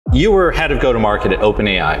You were head of go-to-market at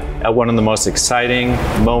OpenAI at one of the most exciting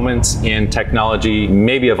moments in technology,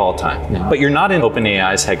 maybe of all time. But you're not in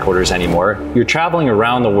OpenAI's headquarters anymore. You're traveling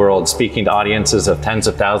around the world speaking to audiences of tens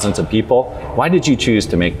of thousands of people. Why did you choose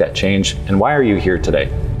to make that change, and why are you here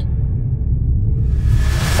today?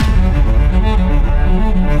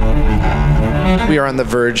 We are on the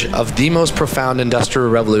verge of the most profound industrial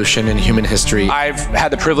revolution in human history. I've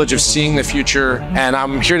had the privilege of seeing the future, and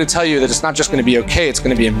I'm here to tell you that it's not just going to be okay, it's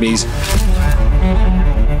going to be amazing.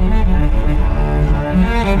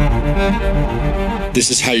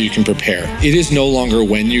 This is how you can prepare. It is no longer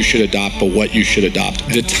when you should adopt, but what you should adopt.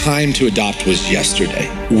 The time to adopt was yesterday.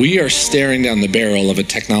 We are staring down the barrel of a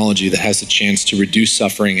technology that has a chance to reduce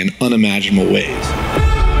suffering in unimaginable ways.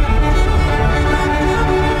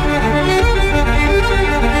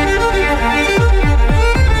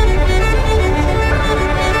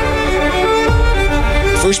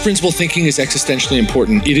 First principle thinking is existentially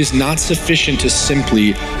important. It is not sufficient to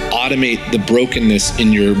simply automate the brokenness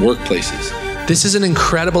in your workplaces. This is an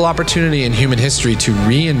incredible opportunity in human history to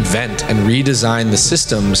reinvent and redesign the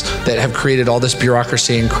systems that have created all this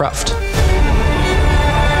bureaucracy and cruft.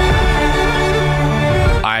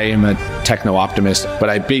 I am a techno-optimist, but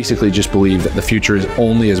I basically just believe that the future is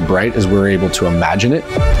only as bright as we're able to imagine it.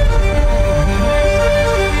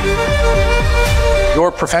 Your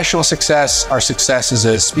professional success, our success as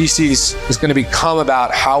a species, is going to become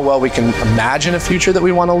about how well we can imagine a future that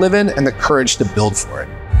we want to live in and the courage to build for it.